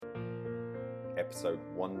episode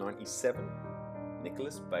 197.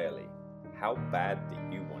 Nicholas Bailey, How Bad Do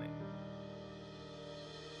You Want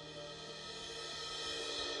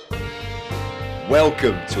It?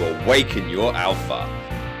 Welcome to Awaken Your Alpha.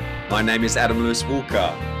 My name is Adam Lewis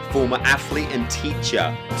Walker, former athlete and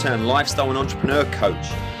teacher turned lifestyle and entrepreneur coach.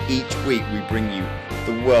 Each week we bring you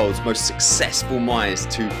the world's most successful minds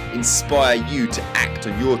to inspire you to act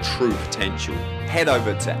on your true potential. Head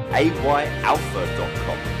over to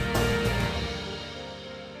ayalpha.com.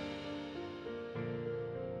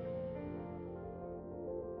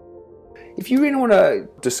 If you really want to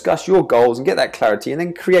discuss your goals and get that clarity and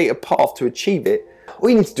then create a path to achieve it, all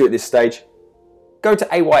you need to do at this stage, go to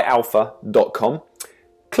ayalpha.com,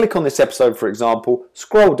 click on this episode, for example,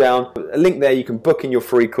 scroll down, a link there, you can book in your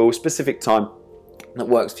free call, specific time that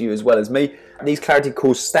works for you as well as me. These clarity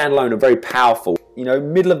calls standalone are very powerful. You know,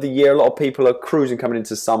 middle of the year, a lot of people are cruising coming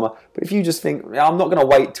into summer, but if you just think, I'm not going to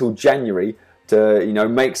wait till January to,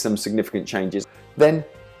 make some significant changes, then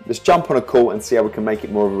let's jump on a call and see how we can make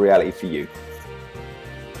it more of a reality for you.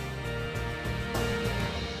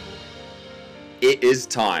 It is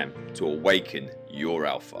time to awaken your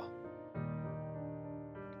alpha.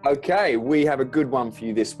 Okay, we have a good one for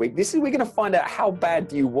you this week. We're going to find out how bad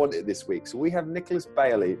do you want it this week. So we have Nicholas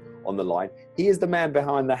Bailey on the line. He is the man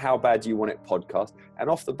behind the How Bad Do You Want It podcast. And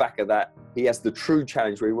off the back of that, he has the True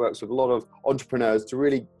Challenge where he works with a lot of entrepreneurs to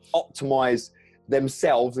really optimize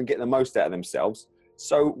themselves and get the most out of themselves.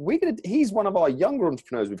 So he's one of our younger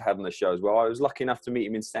entrepreneurs we've had on the show as well. I was lucky enough to meet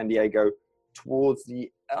him in San Diego towards the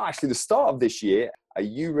start of this year. Are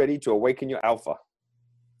you ready to awaken your alpha?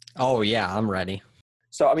 Oh yeah, I'm ready.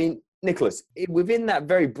 So, Nicholas, within that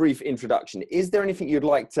very brief introduction, is there anything you'd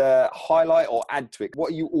like to highlight or add to it?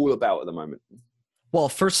 What are you all about at the moment? Well,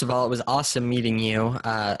 first of all, it was awesome meeting you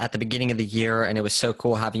at the beginning of the year, and it was so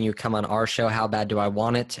cool having you come on our show, How Bad Do I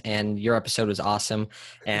Want It? And your episode was awesome,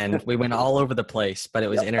 and we went all over the place, but it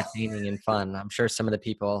was entertaining and fun. I'm sure some of the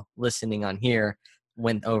people listening on here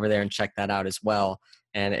went over there and checked that out as well,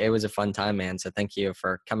 and it was a fun time, man. So thank you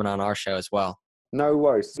for coming on our show as well. No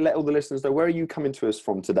worries. Let all the listeners know, where are you coming to us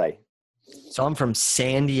from today? So I'm from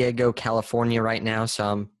San Diego, California right now, so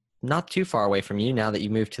I'm not too far away from you now that you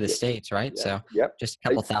moved to the States, right? Yeah. So just a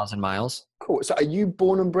couple thousand miles. Cool. So are you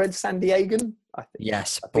born and bred San Diegan?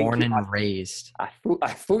 Yes, born and raised. I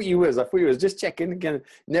thought you was. Just checking. Again,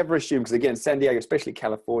 never assume, because again, San Diego, especially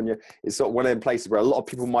California, is sort of one of them places where a lot of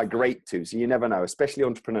people migrate to. So you never know, especially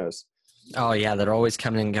entrepreneurs. Oh yeah, they're always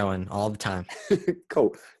coming and going all the time.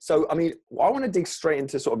 Cool. So, I want to dig straight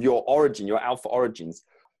into sort of your origin, your alpha origins.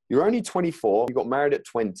 You're only 24. You got married at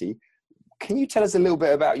 20. Can you tell us a little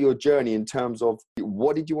bit about your journey in terms of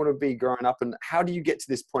what did you want to be growing up and how do you get to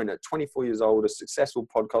this point at 24 years old, a successful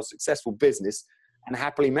podcast, successful business, and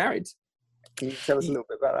happily married? Can you tell us a little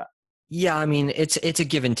bit about that? Yeah, it's a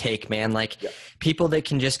give and take, man. People that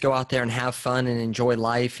can just go out there and have fun and enjoy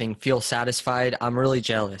life and feel satisfied, I'm really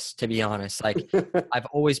jealous, to be honest. I've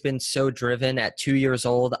always been so driven. At 2 years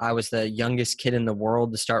old, I was the youngest kid in the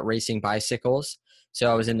world to start racing bicycles. So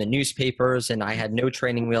I was in the newspapers and I had no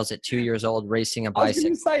training wheels at 2 years old racing a bicycle. I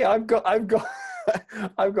was going to say,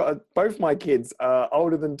 I've got both my kids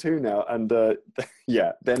older than 2 now, and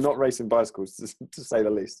they're not racing bicycles to say the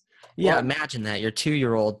least. Yeah, imagine that. You're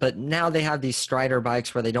 2-year-old, but now they have these Strider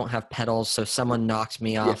bikes where they don't have pedals, so someone knocked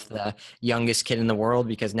me off the youngest kid in the world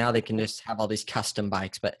because now they can just have all these custom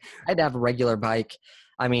bikes. But I'd have a regular bike.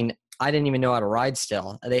 I didn't even know how to ride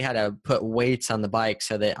still. They had to put weights on the bike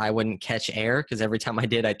so that I wouldn't catch air, because every time I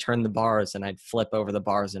did, I'd turn the bars and I'd flip over the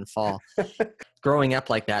bars and fall. Growing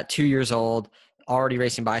up like that, 2 years old, already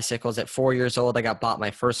racing bicycles. At 4 years old, I got bought my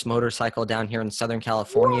first motorcycle down here in Southern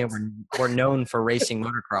California. We're known for racing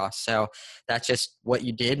motocross. So that's just what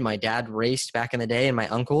you did. My dad raced back in the day and my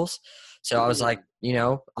uncles. So I was like,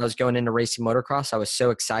 I was going into racing motocross. I was so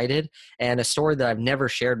excited. And a story that I've never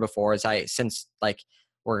shared before is since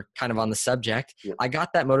we're kind of on the subject, I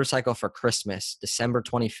got that motorcycle for Christmas, December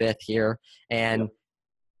 25th here, and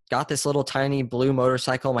got this little tiny blue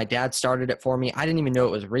motorcycle. My dad started it for me. I didn't even know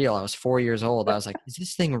it was real. I was 4 years old. I was like, is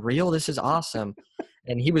this thing real? This is awesome.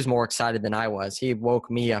 And he was more excited than I was. He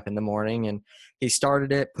woke me up in the morning and he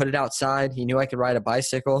started it, put it outside. He knew I could ride a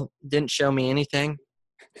bicycle, didn't show me anything,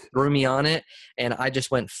 threw me on it, and I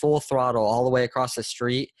just went full throttle all the way across the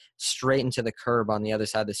street, straight into the curb on the other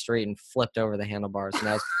side of the street, and flipped over the handlebars. And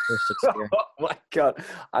that was the first experience. Oh my God.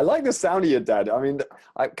 I like the sound of your dad.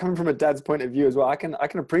 Coming from a dad's point of view as well, I can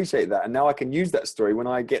appreciate that. And now I can use that story when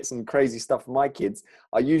I get some crazy stuff from my kids.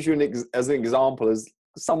 I use you as an example, as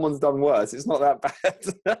someone's done worse. It's not that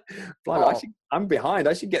bad. I'm behind.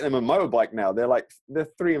 I should get them a motorbike now. They're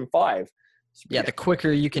 3 and 5. Yeah, the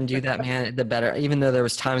quicker you can do that, man, the better. Even though there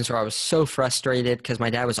was times where I was so frustrated because my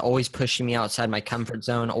dad was always pushing me outside my comfort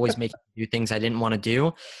zone, always making me do things I didn't want to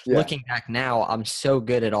do. Yeah. Looking back now, I'm so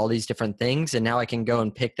good at all these different things, and now I can go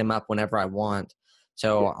and pick them up whenever I want.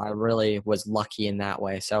 So I really was lucky in that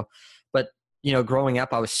way. So, but growing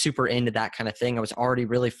up, I was super into that kind of thing. I was already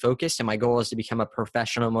really focused, and my goal was to become a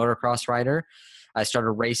professional motocross rider. I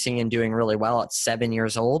started racing and doing really well at 7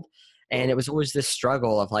 years old. And it was always this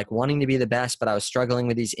struggle of like wanting to be the best, but I was struggling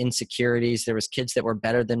with these insecurities. There was kids that were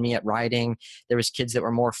better than me at riding. There was kids that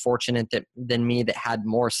were more fortunate than me that had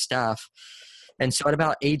more stuff. And so at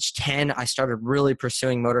about age 10, I started really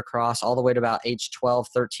pursuing motocross all the way to about age 12,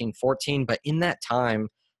 13, 14. But in that time,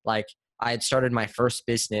 like I had started my first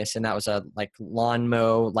business, and that was a like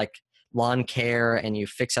lawn care, and you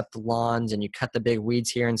fix up the lawns and you cut the big weeds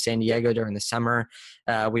here in San Diego during the summer.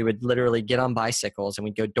 We would literally get on bicycles and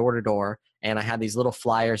we'd go door to door. And I had these little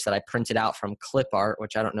flyers that I printed out from clip art,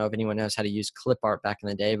 which I don't know if anyone knows how to use clip art back in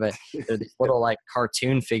the day, but they're these little like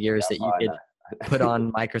cartoon figures that you could put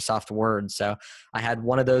on Microsoft Word. So I had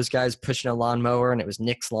one of those guys pushing a lawnmower, and it was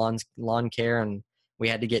Nick's Lawn Care. And we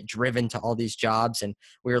had to get driven to all these jobs, and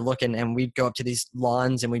we were looking, and we'd go up to these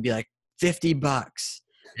lawns and we'd be like, $50.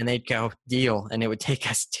 And they'd go, deal. And it would take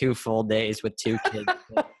us 2 full days with 2 kids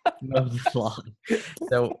to mow the lawn.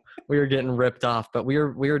 So we were getting ripped off, but we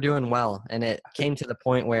were doing well. And it came to the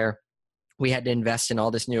point where we had to invest in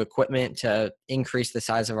all this new equipment to increase the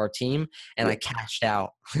size of our team. And I cashed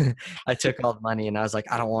out. I took all the money and I was like,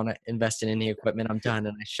 I don't want to invest in any equipment. I'm done.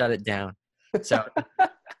 And I shut it down. So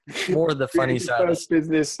more of the funny side. First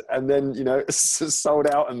business, and then sold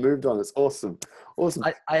out and moved on. It's awesome.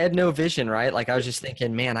 I had no vision, right? Like I was just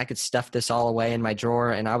thinking, man, I could stuff this all away in my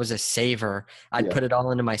drawer, and I was a saver. I'd put it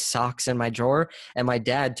all into my socks in my drawer. And my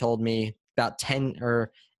dad told me about 10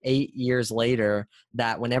 or 8 years later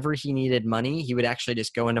that whenever he needed money, he would actually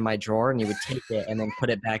just go into my drawer and he would take it and then put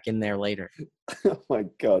it back in there later. Oh my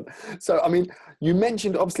God. So, I mean, you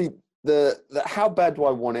mentioned obviously the how bad do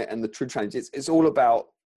I want it and the true challenge. It's all about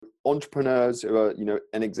entrepreneurs who are,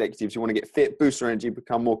 and executives who want to get fit, boost their energy,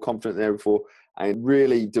 become more confident than ever before, and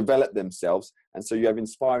really develop themselves. And so you have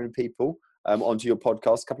inspiring people onto your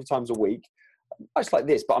podcast a couple of times a week, much like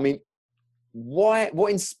this. But I mean,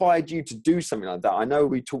 what inspired you to do something like that? I know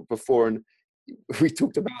we talked before, and we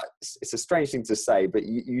talked about, it's a strange thing to say, but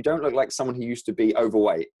you don't look like someone who used to be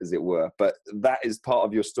overweight, as it were. But that is part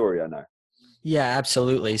of your story, I know. Yeah,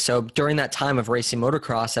 absolutely. So during that time of racing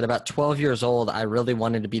motocross at about 12 years old, I really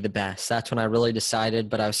wanted to be the best. That's when I really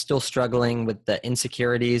decided, but I was still struggling with the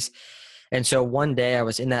insecurities. And so one day I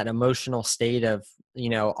was in that emotional state of,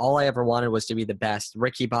 all I ever wanted was to be the best.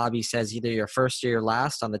 Ricky Bobby says either you're first or you're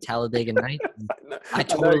last on the Talladega Nights. I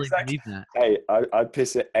totally believe that. Hey, I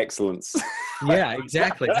piss at excellence. Yeah,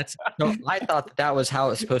 exactly. I thought that was how it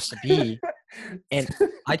was supposed to be. And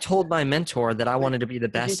I told my mentor that I wanted to be the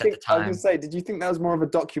best at the time. I was going to say, did you think that was more of a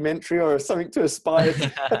documentary or something to aspire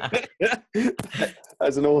to?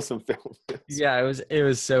 That's an awesome film. Yeah, it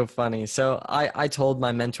was so funny. So I told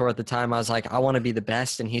my mentor at the time, I was like, I want to be the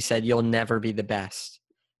best. And he said, you'll never be the best.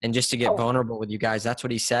 And just to get vulnerable with you guys, that's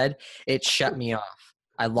what he said. It shut me off.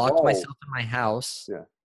 I locked myself in my house. Yeah.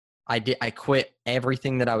 I quit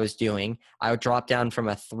everything that I was doing. I dropped down from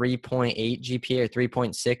a 3.8 GPA or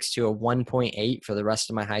 3.6 to a 1.8 for the rest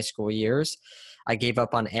of my high school years. I gave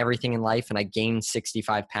up on everything in life and I gained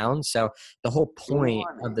 65 pounds. So the whole point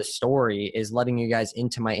of the story is letting you guys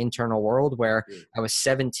into my internal world where I was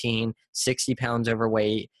 17, 60 pounds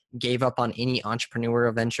overweight, gave up on any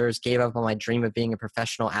entrepreneurial ventures, gave up on my dream of being a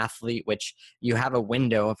professional athlete, which you have a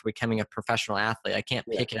window of becoming a professional athlete. I can't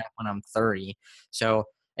pick it up when I'm 30. So,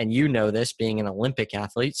 and you know this being an Olympic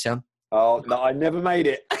athlete. So, oh no, I never made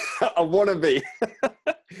it. I want to be.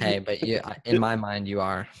 Hey, but in my mind,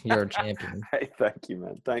 you're a champion. Hey, thank you,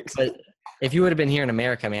 man. Thanks. But if you would have been here in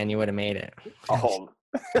America, man, you would have made it. Oh,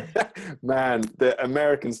 man, the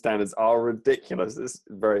American standards are ridiculous. It's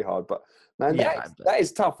very hard, but man, that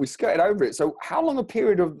is tough. We skirted over it. So how long a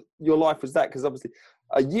period of your life was that? Because obviously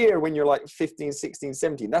a year when you're like 15, 16,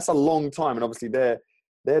 17, that's a long time. And obviously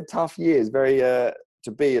they're tough years, very, to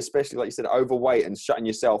be, especially like you said, overweight and shutting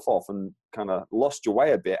yourself off and kind of lost your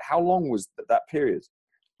way a bit. How long was that period?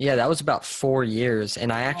 Yeah, that was about 4 years.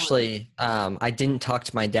 And I actually, I didn't talk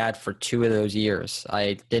to my dad for 2 of those years.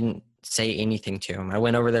 I didn't say anything to him. I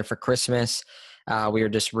went over there for Christmas. We were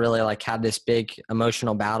just really had this big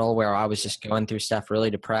emotional battle where I was just going through stuff, really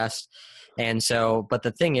depressed. And so, but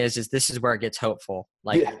the thing is this is where it gets hopeful.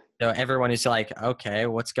 Like, Yeah. so everyone is like, okay,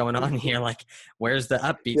 what's going on here? Like, where's the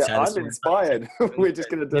upbeat Yeah, side of the I'm story? inspired. We're just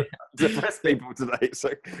going Yeah. to depress people today.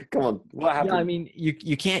 So come on, what happened? Yeah, I mean,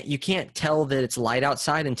 you can't tell that it's light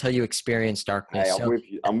outside until you experience darkness. Hey, I'm So with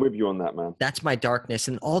you. I'm with you on that, man. that's my darkness.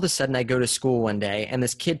 And all of a sudden I go to school one day and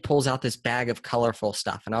this kid pulls out this bag of colorful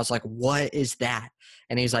stuff. And I was like, what is that?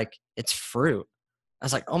 And he's like, it's fruit. I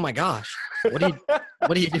was like, oh my gosh, what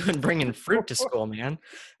are you doing bringing fruit to school, man?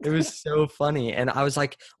 It was so funny. And I was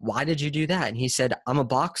like, why did you do that? And he said, I'm a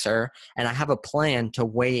boxer and I have a plan to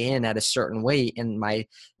weigh in at a certain weight. And my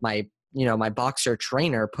boxer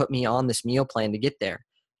trainer put me on this meal plan to get there.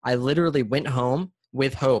 I literally went home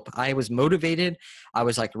with hope. I was motivated. I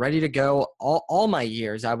was like ready to go. All my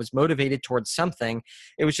years, I was motivated towards something.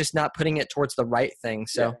 It was just not putting it towards the right thing.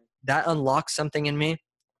 So that unlocked something in me.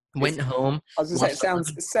 Went home. I was going to say,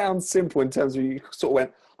 it sounds simple in terms of you sort of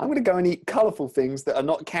went, I'm going to go and eat colourful things that are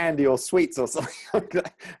not candy or sweets or something like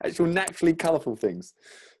that. Actual naturally colourful things.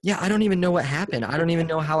 Yeah, I don't even know what happened. I don't even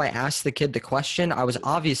know how I asked the kid the question. I was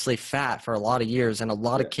obviously fat for a lot of years, and a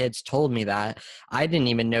lot of kids told me that. I didn't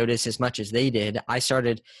even notice as much as they did. I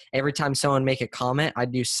started, every time someone make a comment,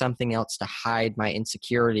 I'd do something else to hide my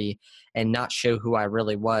insecurity and not show who I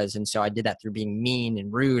really was. And so I did that through being mean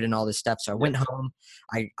and rude and all this stuff. So I went home,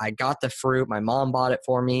 I got the fruit. My mom bought it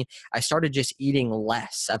for me. I started just eating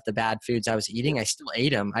less of the bad foods I was eating. I still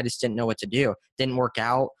ate them. I just didn't know what to do. Didn't work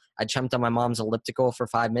out. I jumped on my mom's elliptical for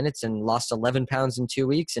 5 minutes and lost 11 pounds in 2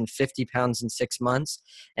 weeks and 50 pounds in 6 months.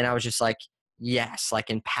 And I was just like, yes,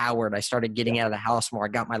 like empowered. I started getting out of the house more. I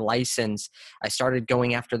got my license. I started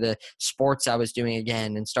going after the sports I was doing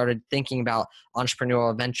again and started thinking about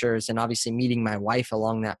entrepreneurial ventures and obviously meeting my wife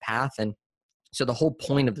along that path. And so the whole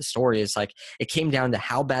point of the story is like, it came down to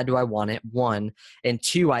how bad do I want it? One, and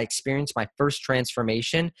two, I experienced my first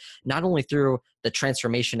transformation, not only through the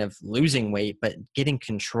transformation of losing weight, but getting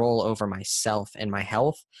control over myself and my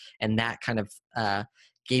health. And that kind of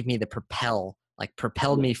gave me the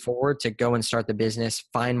propelled me forward to go and start the business,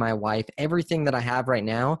 find my wife. Everything that I have right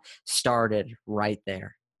now started right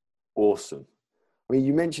there. Awesome. I mean,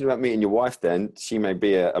 you mentioned about meeting your wife then. She may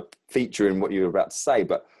be a feature in what you were about to say,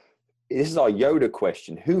 but this is our Yoda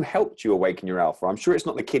question. Who helped you awaken your alpha? I'm sure it's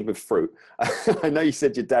not the kid with fruit. I know you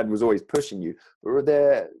said your dad was always pushing you, but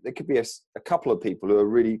there could be a couple of people who are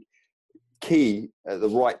really key at the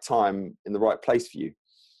right time in the right place for you.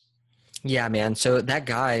 Yeah, man. So that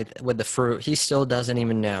guy with the fruit, he still doesn't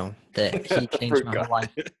even know that he changed my whole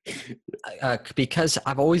life. Because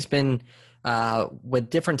I've always been with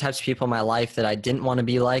different types of people in my life that I didn't want to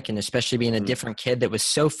be like, and especially being a different kid that was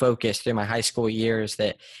so focused through my high school years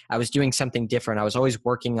that I was doing something different. I was always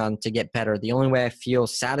working on to get better. The only way I feel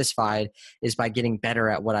satisfied is by getting better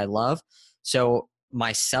at what I love. So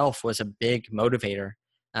myself was a big motivator.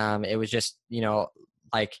 It was just,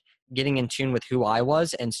 like getting in tune with who I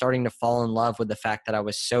was and starting to fall in love with the fact that I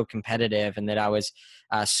was so competitive and that I was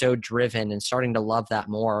so driven, and starting to love that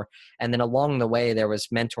more. And then along the way, there was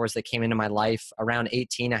mentors that came into my life. Around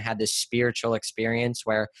 18, I had this spiritual experience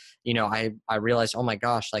where, I realized, oh my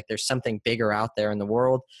gosh, like there's something bigger out there in the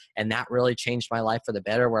world. And that really changed my life for the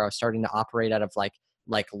better, where I was starting to operate out of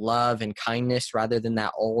like love and kindness rather than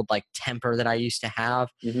that old like temper that I used to have.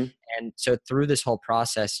 Mm-hmm. And so through this whole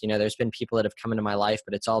process, there's been people that have come into my life,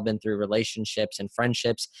 but it's all been through relationships and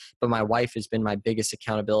friendships. But my wife has been my biggest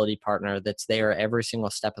accountability partner that's there every single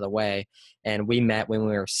step of the way. And we met when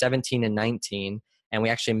we were 17 and 19, and we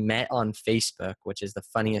actually met on Facebook, which is the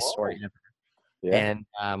funniest story ever. Yeah.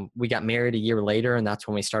 And we got married a year later, and that's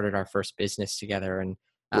when we started our first business together. And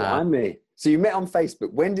so you met on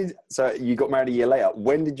Facebook. So you got married a year later.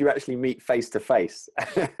 When did you actually meet face to face?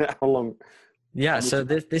 How long? Yeah. So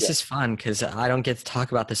this is fun because I don't get to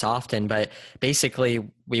talk about this often, but basically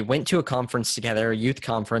we went to a conference together, a youth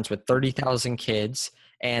conference with 30,000 kids.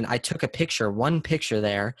 And I took one picture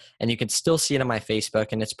there, and you can still see it on my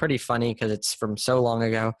Facebook. And it's pretty funny because it's from so long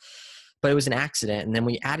ago, but it was an accident. And then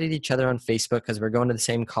we added each other on Facebook because we're going to the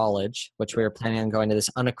same college, which we were planning on going to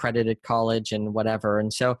this unaccredited college and whatever.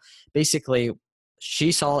 And so basically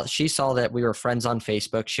she saw that we were friends on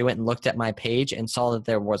Facebook. She went and looked at my page and saw that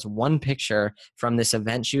there was one picture from this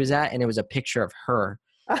event she was at, and it was a picture of her.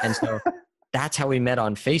 And so that's how we met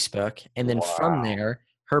on Facebook. And then from there,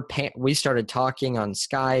 we started talking on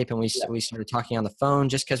Skype, and we started talking on the phone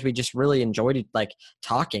just because we just really enjoyed it, like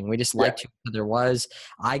talking. We just liked who each other was.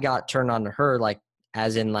 I got turned on to her, like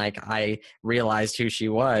as in like I realized who she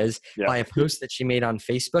was by a post that she made on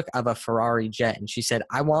Facebook of a Ferrari jet. And she said,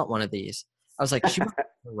 I want one of these. I was like, she wants a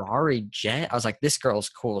Ferrari jet. I was like, this girl's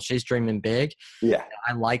cool. She's dreaming big. Yeah.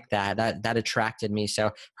 I like that. That attracted me.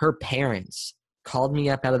 So her parents called me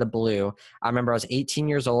up out of the blue. I remember I was 18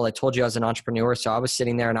 years old. I told you I was an entrepreneur. So I was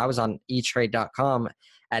sitting there and I was on eTrade.com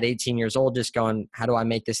at 18 years old, just going, how do I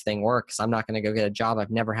make this thing work? Because I'm not going to go get a job.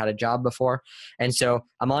 I've never had a job before. And so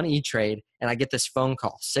I'm on eTrade and I get this phone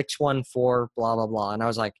call, 614, blah, blah, blah. And I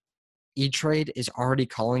was like, eTrade is already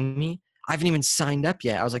calling me. I haven't even signed up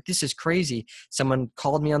yet. I was like, this is crazy. Someone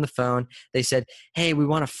called me on the phone. They said, hey, we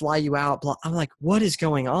want to fly you out. I'm like, what is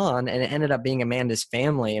going on? And it ended up being Amanda's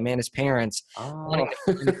family, Amanda's parents, wanting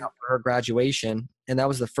to fly me out for her graduation. And that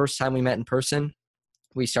was the first time we met in person.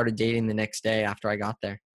 We started dating the next day after I got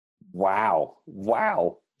there. Wow.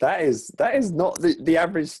 That is not the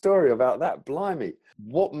average story about that. Blimey.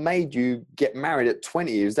 What made you get married at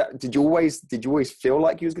 20? Did you always feel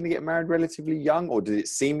like you was going to get married relatively young, or did it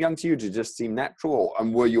seem young to you? Did it just seem natural?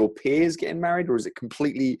 And were your peers getting married, or is it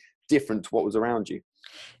completely different to what was around you?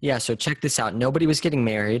 Yeah. So check this out. Nobody was getting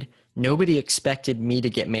married. Nobody expected me to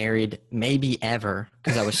get married, maybe ever,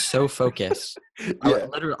 because I was so focused. Yeah.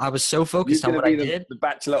 I was so focused on what I did. The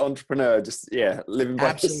bachelor entrepreneur, just living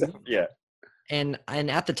by yourself. Yeah. And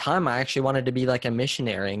at the time, I actually wanted to be like a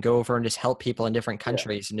missionary and go over and just help people in different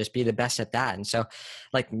countries and just be the best at that. And so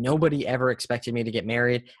like nobody ever expected me to get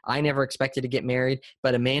married. I never expected to get married,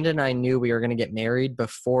 but Amanda and I knew we were going to get married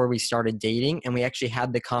before we started dating. And we actually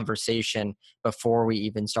had the conversation before we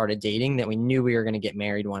even started dating that we knew we were going to get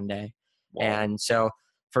married one day. Wow. And so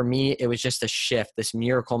for me, it was just a shift, this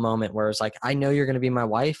miracle moment where it's like, I know you're going to be my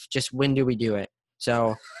wife. Just when do we do it?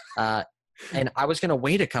 So, and I was going to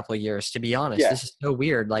wait a couple of years, to be honest. Yeah. This is so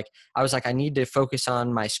weird. Like, I was like, I need to focus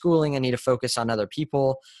on my schooling. I need to focus on other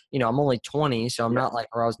people. You know, I'm only 20, so I'm not like,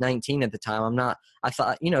 or I was 19 at the time. I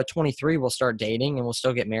thought, 23, we'll start dating and we'll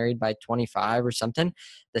still get married by 25 or something.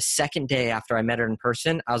 The second day after I met her in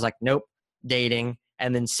person, I was like, nope, dating.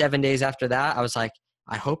 And then 7 days after that, I was like,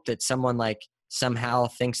 I hope that someone like somehow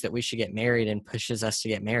thinks that we should get married and pushes us to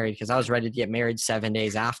get married, because I was ready to get married 7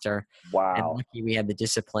 days after. Wow. And lucky we had the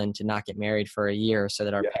discipline to not get married for a year so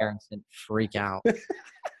that our parents didn't freak out.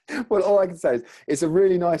 Well, all I can say is it's a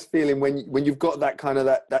really nice feeling when you've got that kind of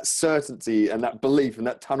that certainty and that belief and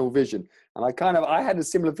that tunnel vision. And I had a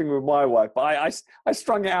similar thing with my wife, but I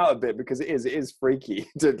strung it out a bit because it is freaky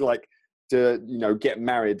to get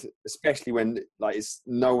married, especially when like it's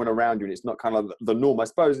no one around you and it's not kind of the norm. I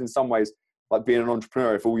suppose in some ways, like being an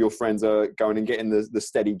entrepreneur, if all your friends are going and getting the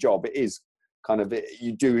steady job, it is kind of,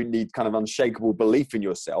 you do need kind of unshakable belief in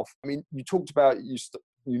yourself. I mean, you talked about you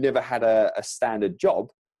never had a standard job.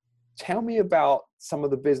 Tell me about some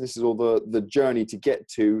of the businesses or the journey to get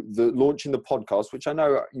to the launching the podcast, which I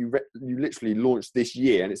know you literally launched this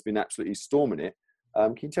year and it's been absolutely storming it.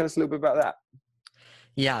 Can you tell us a little bit about that?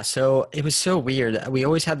 Yeah, so it was so weird. We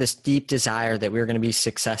always had this deep desire that we were going to be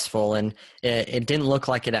successful, and it didn't look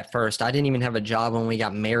like it at first. I didn't even have a job when we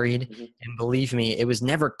got married, and believe me, it was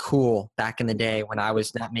never cool back in the day when I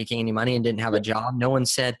was not making any money and didn't have a job. No one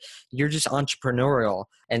said, you're just entrepreneurial.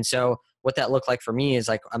 And so what that looked like for me is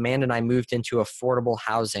like Amanda and I moved into affordable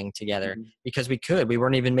housing together because we could. We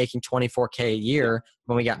weren't even making $24K a year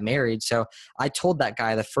when we got married. So I told that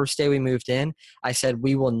guy the first day we moved in, I said,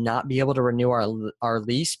 we will not be able to renew our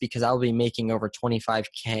lease because I'll be making over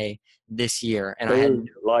 $25K this year. And I had no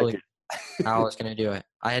clue how I was going to do it.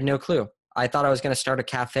 I had no clue. I thought I was going to start a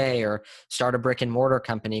cafe or start a brick and mortar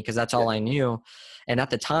company because that's all I knew. And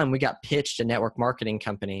at the time we got pitched a network marketing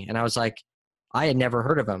company. And I was like, I had never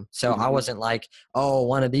heard of them. So I wasn't like, oh,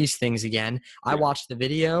 one of these things again. I watched the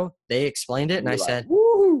video. They explained it. And I said,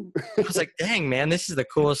 woo! I was like, dang, man, this is the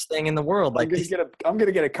coolest thing in the world. Like, I'm going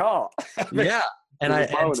to get a car. Yeah. And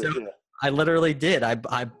I literally did.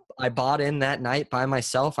 I bought in that night by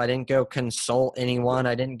myself. I didn't go consult anyone.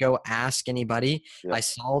 I didn't go ask anybody. I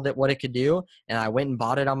saw what it could do. And I went and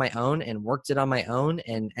bought it on my own and worked it on my own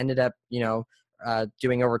and ended up,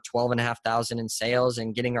 doing over 12,500 in sales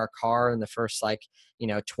and getting our car in the first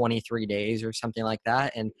 23 days or something like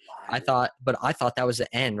that. And I thought that was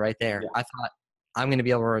the end right there. I thought I'm going to be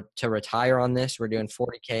able to retire on this. We're doing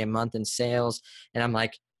 40K a month in sales. And I'm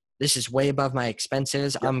like, this is way above my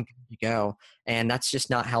expenses. I'm good to go. And that's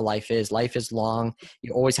just not how life is. Life is long.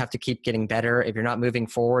 You always have to keep getting better. If you're not moving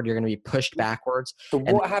forward, you're going to be pushed backwards. So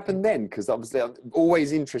what happened then? Because obviously I'm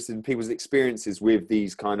always interested in people's experiences with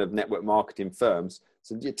these kind of network marketing firms.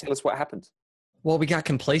 So tell us what happened. Well, we got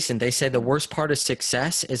complacent. They say the worst part of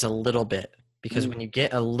success is a little bit. because when you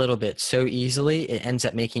get a little bit so easily, it ends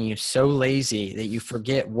up making you so lazy that you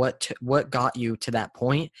forget what got you to that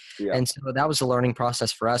point. Yeah. And so that was a learning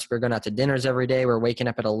process for us. We're going out to dinners every day. We're waking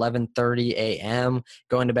up at 11:30 a.m.,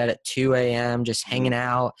 going to bed at 2 a.m., just hanging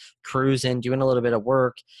out, cruising, doing a little bit of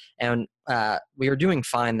work. And we were doing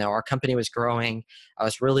fine, though. Our company was growing. I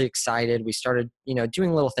was really excited. We started,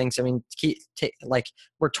 doing little things. I mean, like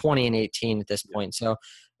we're 20 and 18 at this point. So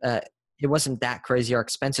it wasn't that crazy. Our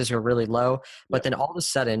expenses were really low. But then all of a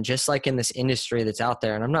sudden, just like in this industry that's out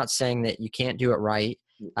there, and I'm not saying that you can't do it right,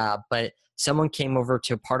 but someone came over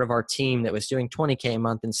to a part of our team that was doing 20K a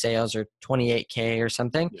month in sales or 28K or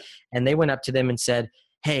something. Yeah. And they went up to them and said,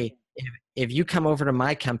 hey, if you come over to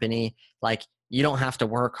my company, like, you don't have to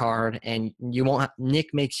work hard, and you won't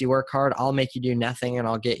Nick makes you work hard. I'll make you do nothing, and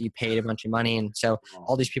I'll get you paid a bunch of money. And so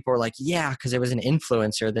all these people were like, yeah, because it was an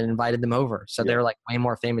influencer that invited them over. So they're like way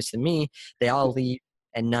more famous than me. They all leave,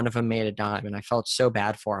 and none of them made a dime. And I felt so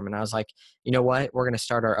bad for them. And I was like, you know what? We're going to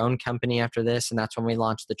start our own company after this. And that's when we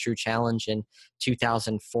launched the True Challenge in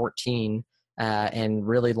 2014 and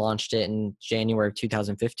really launched it in January of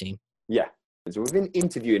 2015. Yeah. So we've been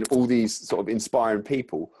interviewing all these sort of inspiring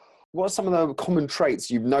people. What are some of the common traits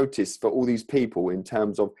you've noticed for all these people in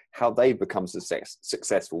terms of how they've become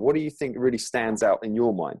successful? What do you think really stands out in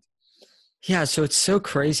your mind? Yeah, so it's so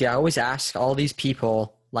crazy. I always ask all these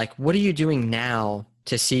people, like, what are you doing now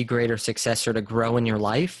to see greater success or to grow in your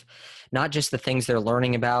life? Not just the things they're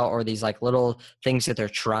learning about or these like little things that they're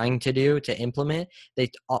trying to do to implement.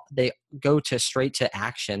 They go to straight to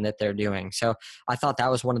action that they're doing. So I thought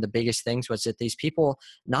that was one of the biggest things, was that these people,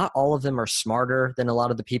 not all of them are smarter than a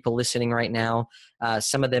lot of the people listening right now.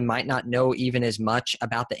 Some of them might not know even as much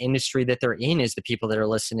about the industry that they're in as the people that are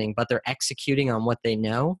listening, but they're executing on what they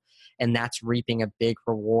know. And that's reaping a big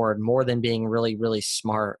reward more than being really, really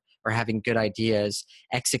smart or having good ideas.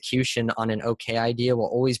 Execution on an okay idea will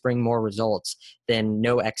always bring more results than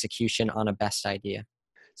no execution on a best idea.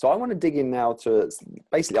 So I want to dig in now to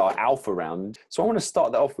basically our alpha round. So I want to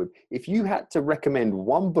start that off with, if you had to recommend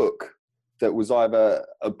one book that was either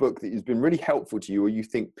a book that has been really helpful to you, or you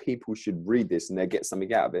think people should read this and they'll get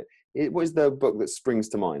something out of it, what is the book that springs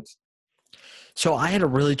to mind? So I had a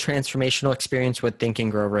really transformational experience with Think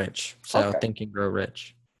and Grow Rich. Think and Grow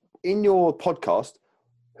Rich. In your podcast,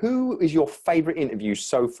 who is your favorite interview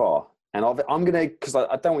so far? And I'm going to, because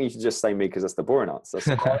I don't want you to just say me, because that's the boring answer.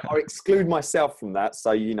 So I'll exclude myself from that.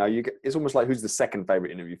 So, it's almost like, who's the second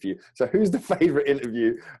favorite interview for you? So who's the favorite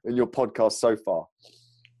interview in your podcast so far?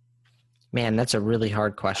 Man, that's a really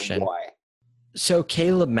hard question. And why? So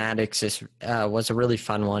Caleb Maddox was a really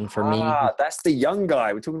fun one for me. That's the young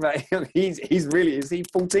guy. We're talking about him. Is he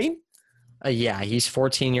 14? Yeah, he's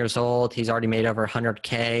 14 years old. He's already made over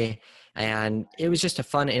 100K. And it was just a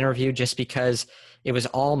fun interview just because it was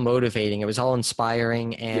all motivating. It was all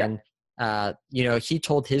inspiring. And, he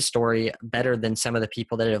told his story better than some of the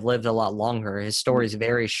people that have lived a lot longer. His story is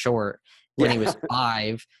very short. When he was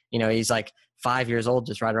 5, he's like 5 years old,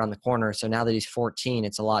 just right around the corner. So now that he's 14,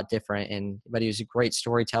 it's a lot different. But he was a great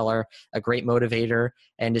storyteller, a great motivator,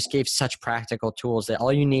 and just gave such practical tools that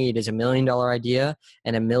all you need is $1 million idea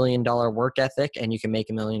and $1 million work ethic, and you can make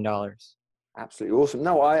 $1 million. Absolutely awesome.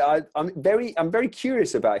 No, I'm very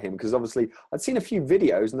curious about him, because obviously I'd seen a few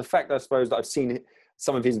videos, and the fact, I suppose, that I've seen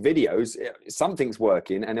some of his videos, something's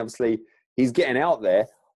working, and obviously he's getting out there.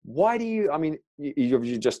 Why do you? I mean,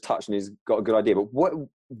 you just touched and he's got a good idea, but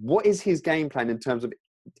what is his game plan in terms of?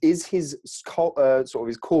 Is his sort of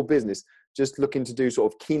his core business just looking to do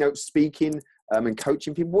sort of keynote speaking and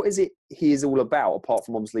coaching people? What is it he is all about, apart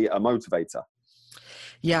from obviously a motivator?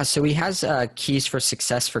 Yeah, so he has Keys for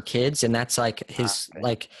Success for Kids, and that's like his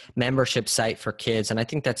membership site for kids. And I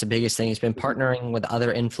think that's the biggest thing. He's been partnering with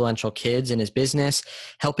other influential kids in his business,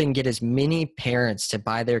 helping get as many parents to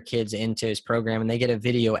buy their kids into his program. And they get a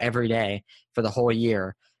video every day for the whole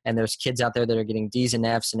year. And there's kids out there that are getting D's and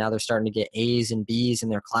F's, and now they're starting to get A's and B's in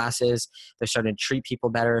their classes. They're starting to treat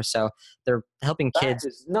people better. So they're helping kids.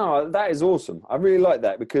 That is awesome. I really like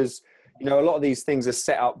that, because, a lot of these things are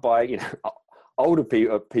set up by, older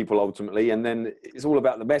people ultimately, and then it's all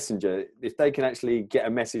about the messenger. If they can actually get a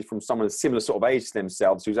message from someone similar sort of age to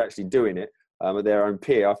themselves who's actually doing it at their own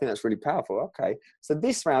peer, I think that's really powerful. Okay, so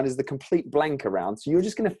this round is the complete blank round. So you're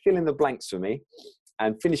just going to fill in the blanks for me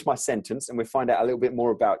and finish my sentence, and we'll find out a little bit more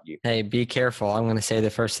about you. Hey, be careful. I'm going to say the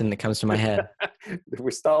first thing that comes to my head. We'll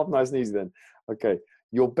start off nice and easy then. Okay,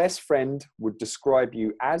 your best friend would describe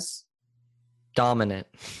you as? Dominant.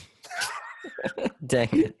 Dang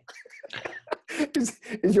it.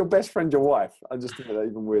 Is your best friend your wife? I just think that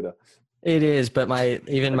even weirder. It is, but my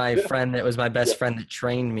friend that was my Yeah. best friend that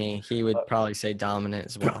trained me, he would probably say dominant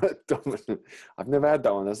as well. Dominant. I've never had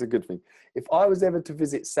that one. That's a good thing. If I was ever to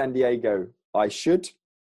visit San Diego, I should.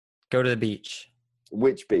 Go to the beach.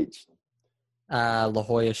 Which beach? La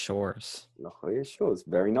Jolla Shores. La Jolla Shores.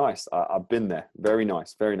 Very nice. I've been there. Very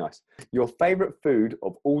nice. Very nice. Your favorite food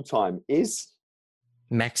of all time is?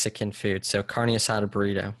 Mexican food, so carne asada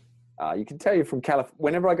burrito. You can tell you from California.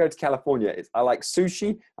 Whenever I go to California, I like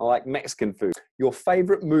sushi. I like Mexican food. Your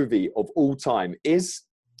favorite movie of all time is?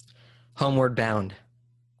 Homeward Bound.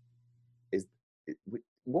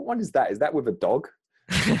 What one is that? Is that with a dog?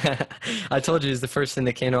 I told you it's the first thing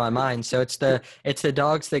that came to my mind. So it's the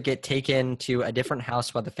dogs that get taken to a different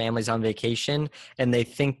house while the family's on vacation, and they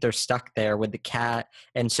think they're stuck there with the cat,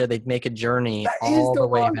 and so they make a journey all the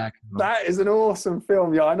way back home. That is an awesome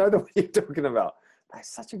film. Yeah, I know the one you're talking about. That's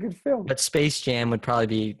such a good film. But Space Jam would probably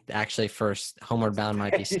be actually first. Homeward Bound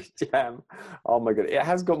might be Space Jam. Oh my god, it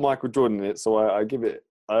has got Michael Jordan in it, so I give it.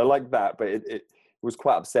 I like that, but it was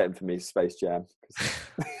quite upsetting for me. Space Jam.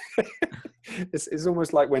 It's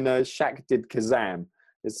almost like when Shaq did Kazam.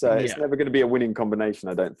 It's never going to be a winning combination,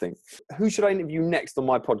 I don't think. Who should I interview next on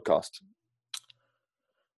my podcast?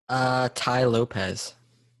 Tai Lopez.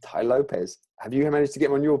 Tai Lopez. Have you managed to get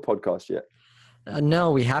him on your podcast yet?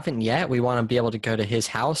 No, we haven't yet. We want to be able to go to his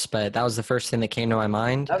house, but that was the first thing that came to my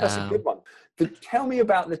mind. No, that's a good one. But tell me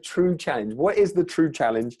about the True Challenge. What is the True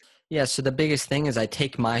Challenge? Yeah, so the biggest thing is I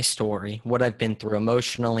take my story, what I've been through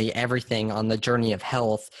emotionally, everything on the journey of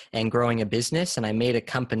health and growing a business, and I made a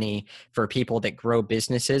company for people that grow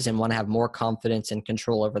businesses and want to have more confidence and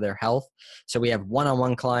control over their health. So we have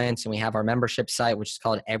one-on-one clients, and we have our membership site, which is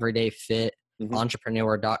called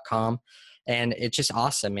everydayfitentrepreneur.com. And it's just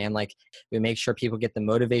awesome, man. Like, we make sure people get the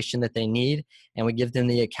motivation that they need, and we give them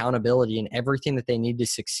the accountability and everything that they need to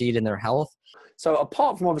succeed in their health. So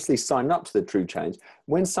apart from obviously signing up to the True Challenge,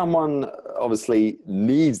 when someone obviously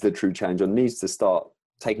needs the True Challenge or needs to start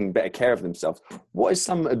taking better care of themselves, what is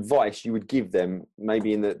some advice you would give them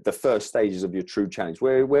maybe in the first stages of your True Challenge?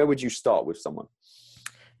 Where would you start with someone?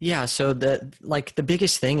 Yeah. So the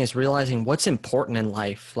biggest thing is realizing what's important in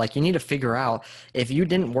life. Like, you need to figure out if you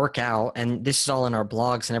didn't work out, and this is all in our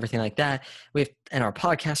blogs and everything like that. We have in our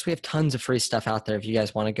podcast, we have tons of free stuff out there if you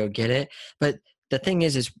guys want to go get it. But the thing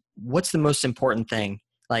is what's the most important thing?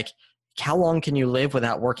 Like, how long can you live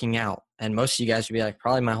without working out? And most of you guys would be like,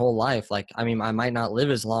 probably my whole life. Like, I mean, I might not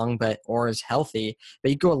live as long, or as healthy,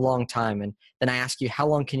 but you go a long time. And then I ask you, how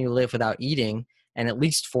long can you live without eating? And at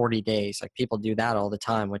least 40 days. Like, people do that all the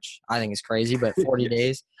time, which I think is crazy, but 40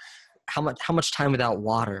 days, how much time without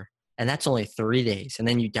water? And that's only 3 days. And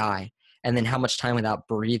then you die. And then how much time without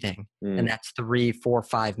breathing? And that's 3, 4,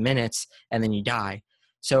 5 minutes. And then you die.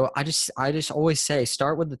 So I just always say,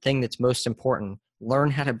 start with the thing that's most important.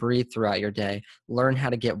 Learn how to breathe throughout your day. Learn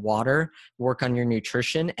how to get water, work on your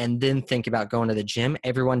nutrition, and then think about going to the gym.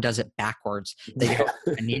 Everyone does it backwards. They go,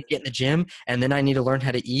 I need to get in the gym, and then I need to learn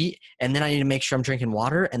how to eat, and then I need to make sure I'm drinking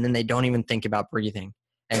water, and then they don't even think about breathing.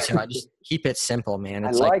 And so I just keep it simple, man.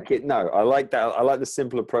 It's I like it. No, I like that. I like the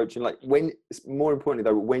simple approach. And like, more importantly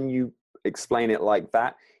though, when you explain it like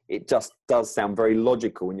that, it just does sound very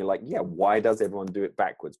logical. And you're like, yeah, why does everyone do it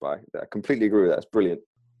backwards? But I completely agree with that. It's brilliant.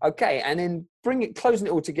 Okay, and then closing it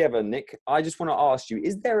all together, Nick, I just want to ask you,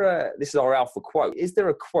 this is our alpha quote, is there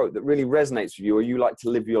a quote that really resonates with you or you like to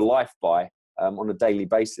live your life by on a daily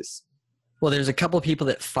basis? Well, there's a couple of people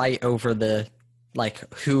that fight over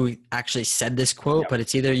who actually said this quote, but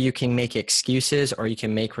it's either you can make excuses or you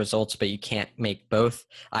can make results, but you can't make both.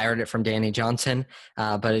 I heard it from Danny Johnson,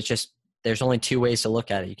 but it's just, there's only two ways to look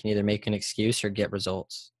at it. You can either make an excuse or get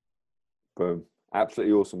results. Boom.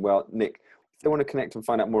 Absolutely awesome. Well, Nick, if they want to connect and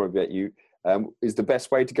find out more about you, is the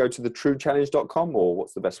best way to go to thetruechallenge.com, or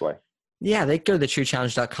what's the best way? Yeah, they can go to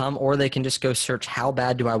thetruechallenge.com, or they can just go search How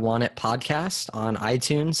Bad Do I Want It podcast on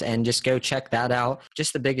iTunes and just go check that out.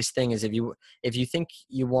 Just the biggest thing is if you think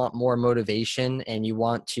you want more motivation and you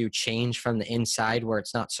want to change from the inside where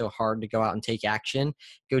it's not so hard to go out and take action,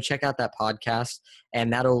 go check out that podcast,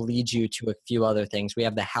 and that'll lead you to a few other things. We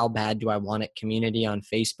have the How Bad Do I Want It community on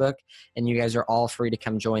Facebook, and you guys are all free to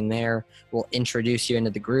come join there. We'll introduce you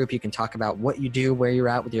into the group. You can talk about what you do, where you're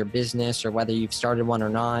at with your business, or whether you've started one or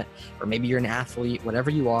not, or maybe you're an athlete, whatever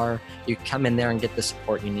you are, you come in there and get the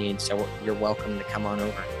support you need. So you're welcome to come on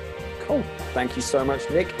over. Cool. Thank you so much,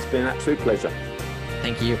 Nick. It's been an absolute pleasure.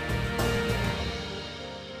 Thank you.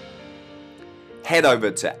 Head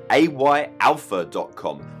over to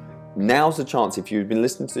ayalpha.com. Now's the chance. If you've been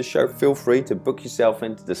listening to the show, feel free to book yourself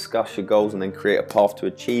in to discuss your goals and then create a path to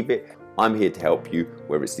achieve it. I'm here to help you,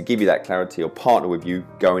 whether it's to give you that clarity or partner with you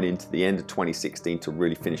going into the end of 2016 to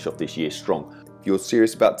really finish off this year strong. If you're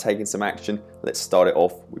serious about taking some action, let's start it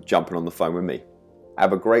off with jumping on the phone with me.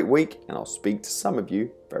 Have a great week, and I'll speak to some of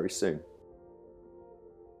you very soon.